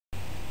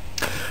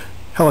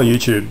Hello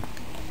YouTube.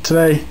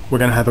 Today we're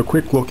going to have a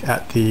quick look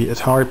at the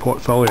Atari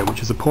Portfolio,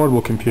 which is a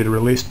portable computer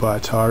released by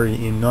Atari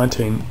in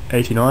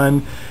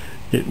 1989.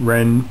 It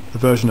ran a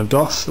version of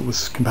DOS that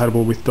was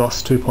compatible with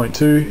DOS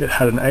 2.2. It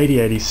had an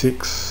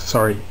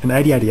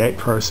 8088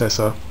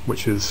 processor,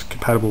 which is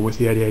compatible with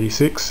the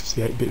 8086. It's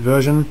the 8-bit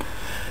version,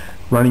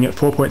 running at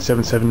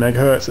 4.77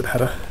 MHz. It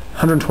had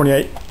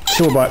 128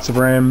 kilobytes of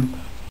RAM.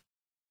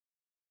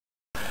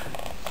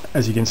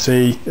 As you can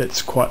see,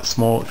 it's quite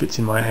small. It fits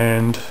in my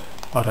hand.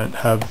 I don't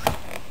have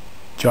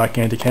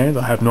gigantic hands.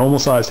 I have normal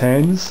sized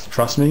hands,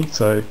 trust me,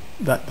 so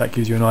that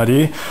gives you an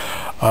idea.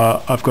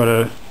 I've got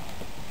a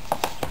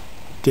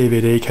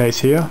DVD case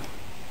here,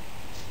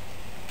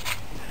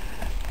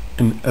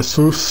 an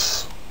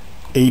Asus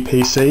Eee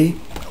PC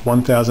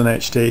 1000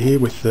 HD here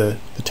with the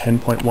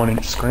 10.1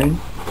 inch screen,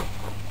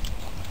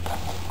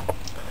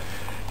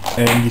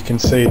 and you can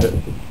see that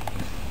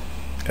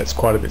it's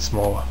quite a bit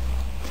smaller.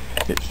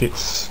 It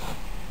fits,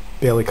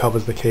 barely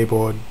covers the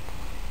keyboard.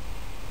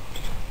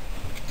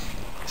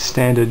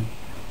 Standard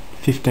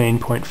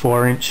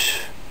 15.4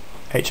 inch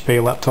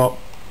HP laptop,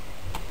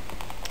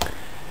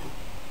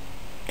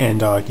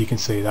 and you can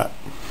see that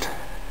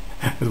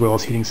as well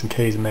as hitting some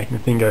keys and making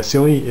the thing go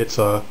silly, it's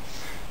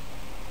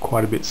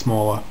quite a bit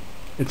smaller.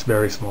 It's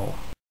very small.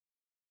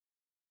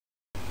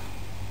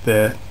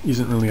 There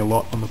isn't really a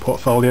lot on the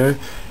Portfolio. You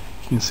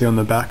can see on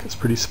the back it's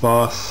pretty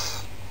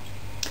sparse.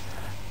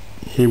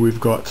 Here we've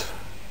got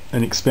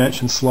an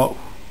expansion slot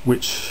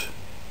which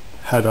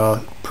had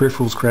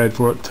peripherals created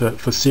for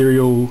it for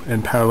serial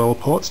and parallel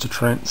ports to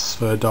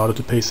transfer data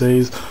to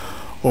PCs,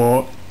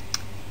 or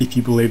if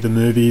you believe the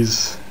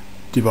movies,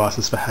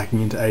 devices for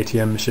hacking into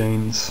ATM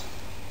machines.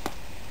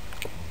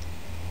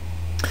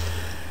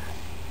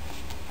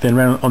 Then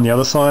around on the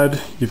other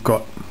side you've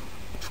got,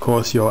 of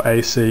course, your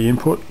AC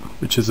input,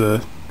 which is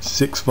a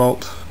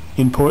 6-volt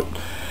input,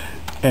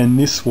 and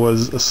this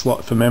was a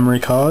slot for memory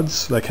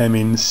cards. They came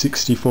in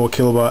 64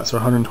 kilobytes or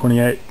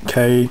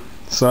 128K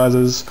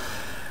sizes.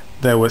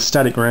 They were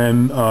static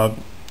RAM,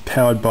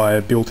 powered by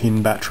a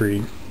built-in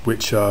battery,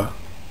 which I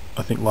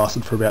think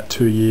lasted for about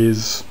 2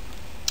 years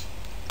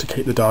to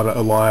keep the data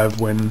alive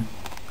when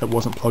it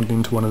wasn't plugged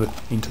into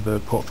into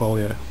the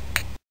Portfolio.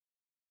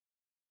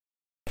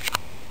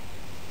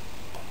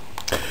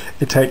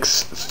 It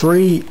takes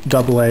 3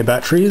 AA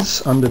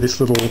batteries under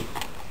this little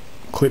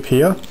clip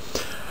here.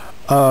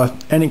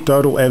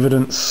 Anecdotal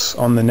evidence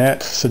on the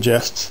net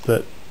suggests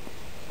that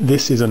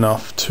this is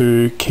enough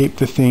to keep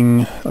the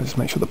thing, I'll just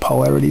make sure the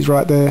polarity is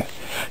right there,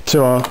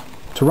 to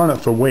run it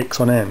for weeks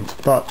on end.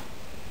 But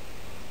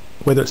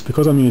whether it's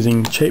because I'm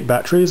using cheap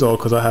batteries or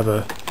because I have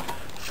a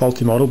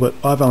faulty model, but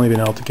I've only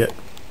been able to get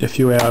a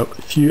few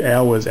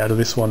hours out of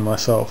this one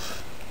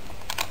myself.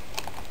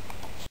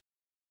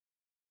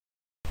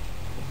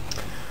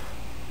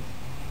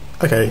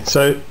 Okay,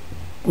 so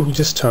we'll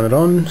just turn it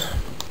on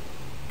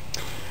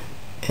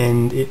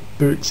and it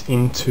boots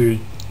into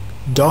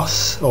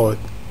DOS, or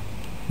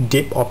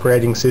DIP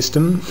operating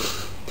system,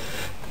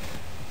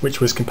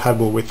 which was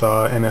compatible with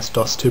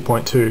MS-DOS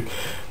 2.2.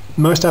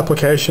 Most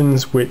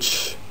applications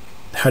which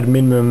had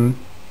minimum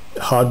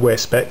hardware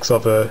specs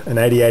of an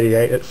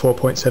 8088 at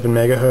 4.7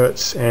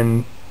 MHz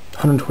and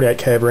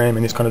 128K of RAM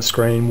and this kind of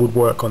screen would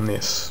work on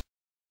this.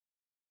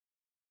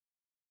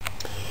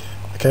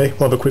 Okay,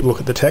 we'll have a quick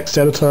look at the text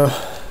editor.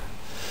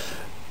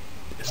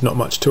 There's not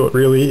much to it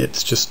really,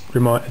 it's just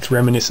it's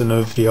reminiscent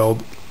of the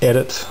old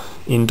edit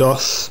in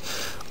DOS.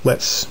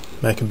 Let's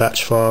make a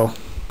batch file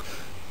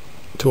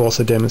to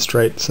also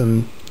demonstrate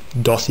some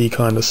DOSy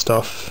kind of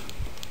stuff.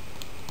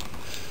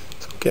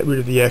 So we'll get rid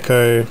of the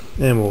echo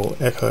and we'll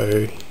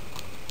echo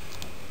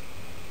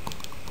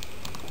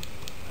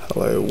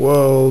hello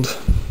world.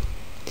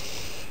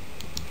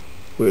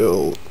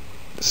 We'll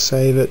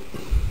save it.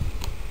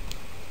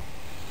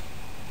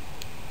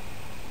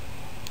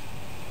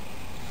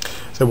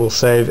 So we'll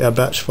save our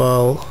batch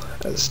file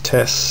as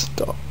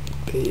test.bat.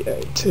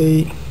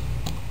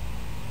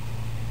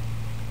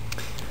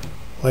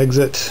 We'll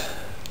exit.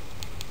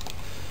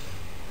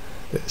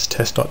 There's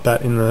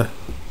test.bat in the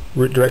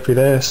root directory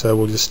there, so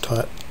we'll just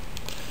type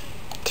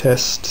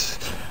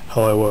test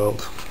hello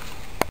world.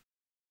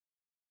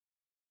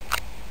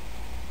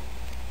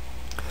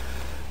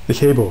 The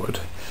keyboard.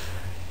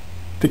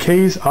 The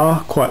keys are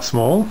quite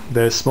small.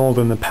 They're smaller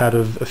than the pad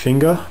of a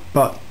finger,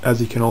 but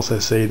as you can also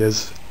see,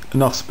 there's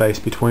enough space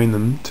between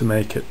them to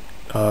make it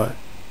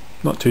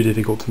not too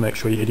difficult to make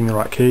sure you're hitting the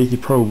right key.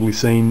 You've probably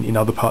seen in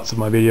other parts of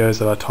my videos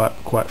that I type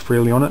quite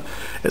freely on it.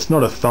 It's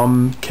not a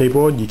thumb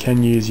keyboard, you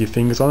can use your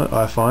fingers on it,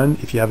 I find,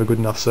 if you have a good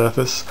enough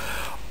surface.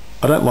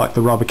 I don't like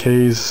the rubber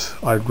keys,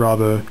 I'd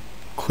rather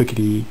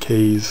clickety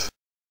keys.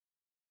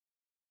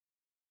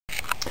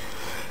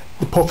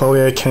 The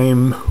Portfolio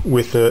came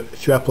with a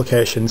few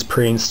applications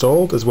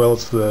pre-installed, as well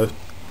as the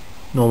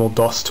normal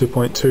DOS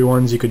 2.2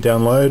 ones you could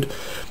download.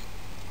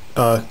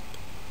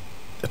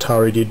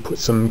 Atari did put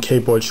some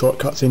keyboard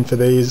shortcuts in for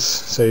these,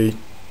 so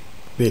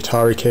the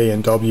Atari key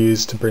and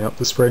W's to bring up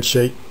the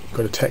spreadsheet. You've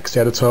got a text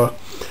editor,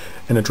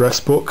 an address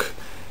book,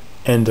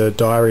 and a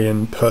diary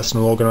and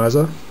personal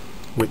organizer.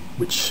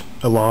 which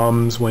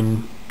alarms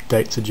when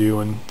dates are due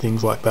and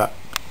things like that.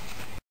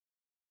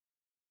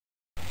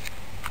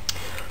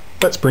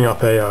 Let's bring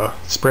up a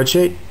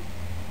spreadsheet.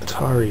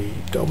 Atari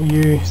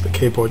W is the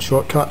keyboard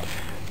shortcut,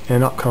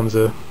 and up comes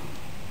a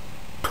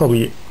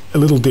probably a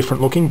little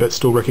different looking but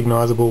still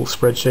recognizable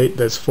spreadsheet.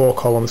 There's 4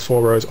 columns,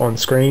 4 rows on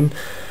screen.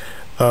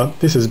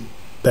 This is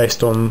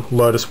based on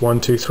Lotus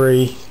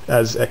 123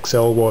 as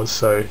Excel was,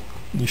 so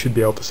you should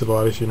be able to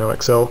survive if you know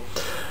Excel.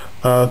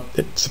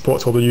 It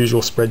supports all the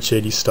usual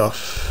spreadsheety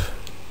stuff,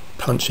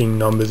 punching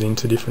numbers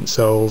into different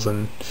cells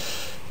and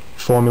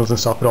formulas and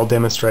stuff, but I'll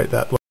demonstrate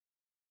that later.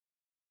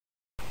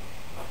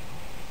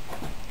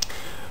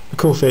 The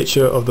cool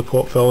feature of the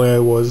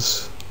Portfolio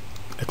was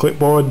a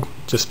clipboard,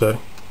 just for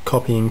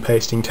copying,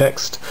 pasting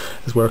text,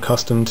 as we're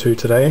accustomed to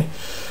today.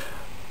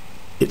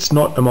 It's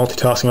not a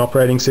multitasking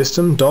operating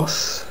system,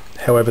 DOS,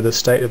 however the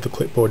state of the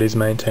clipboard is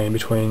maintained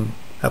between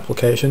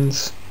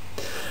applications.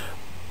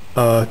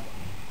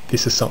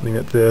 This is something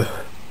that the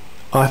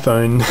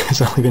iPhone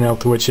has only been able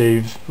to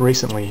achieve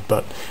recently,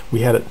 but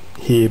we had it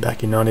here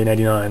back in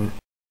 1989.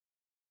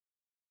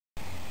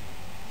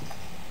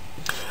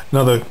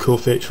 Another cool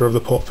feature of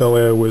the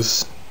Portfolio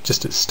was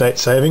just its state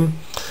saving.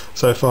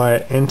 So if I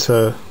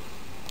enter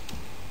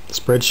the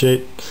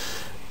spreadsheet,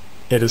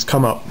 it has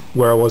come up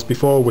where I was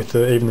before,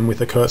 even with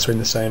the cursor in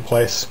the same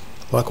place.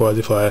 Likewise,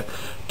 if I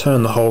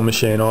turn the whole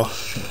machine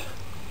off,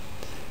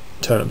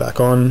 turn it back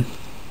on,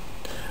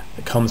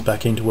 it comes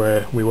back into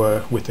where we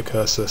were with the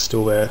cursor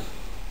still there.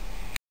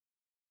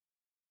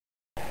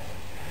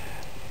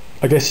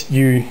 I guess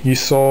you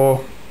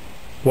saw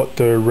what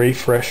the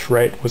refresh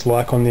rate was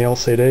like on the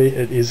LCD.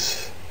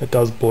 It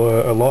does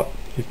blur a lot.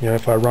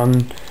 If I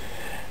run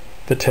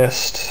the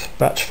test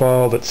batch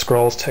file that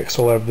scrolls text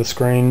all over the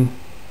screen,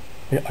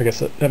 I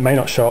guess it may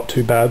not show up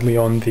too badly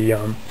on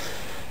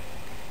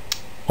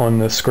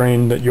the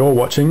screen that you're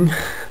watching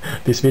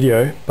this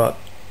video, but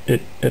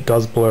it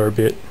does blur a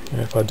bit.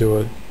 If I do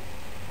a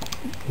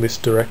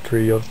list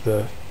directory of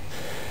the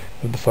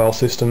file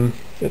system,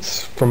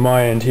 it's from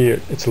my end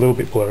here, it's a little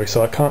bit blurry,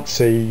 so I can't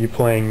see you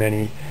playing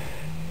many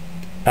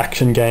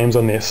action games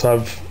on this.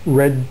 I've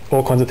read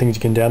all kinds of things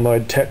you can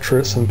download,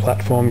 Tetris and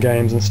platform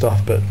games and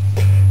stuff, but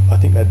I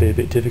think that'd be a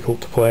bit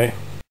difficult to play.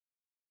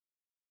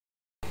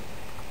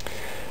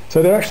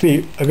 So they're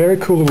actually a very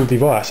cool little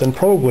device, and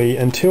probably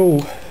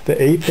until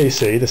the Eee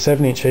PC, the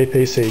 7-inch Eee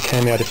PC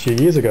came out a few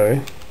years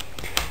ago,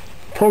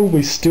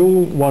 probably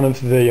still one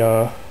of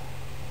the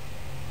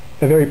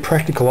a very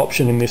practical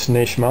option in this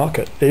niche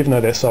market. Even though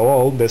they're so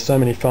old, there's so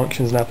many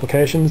functions and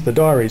applications. The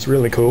diary's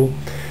really cool.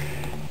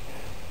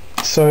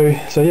 So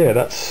yeah,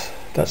 that's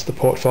the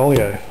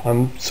Portfolio.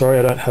 I'm sorry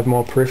I don't have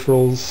more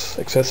peripherals,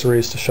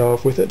 accessories to show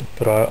off with it,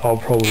 but I'll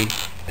probably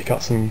pick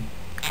up some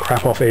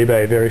crap off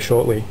eBay very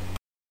shortly.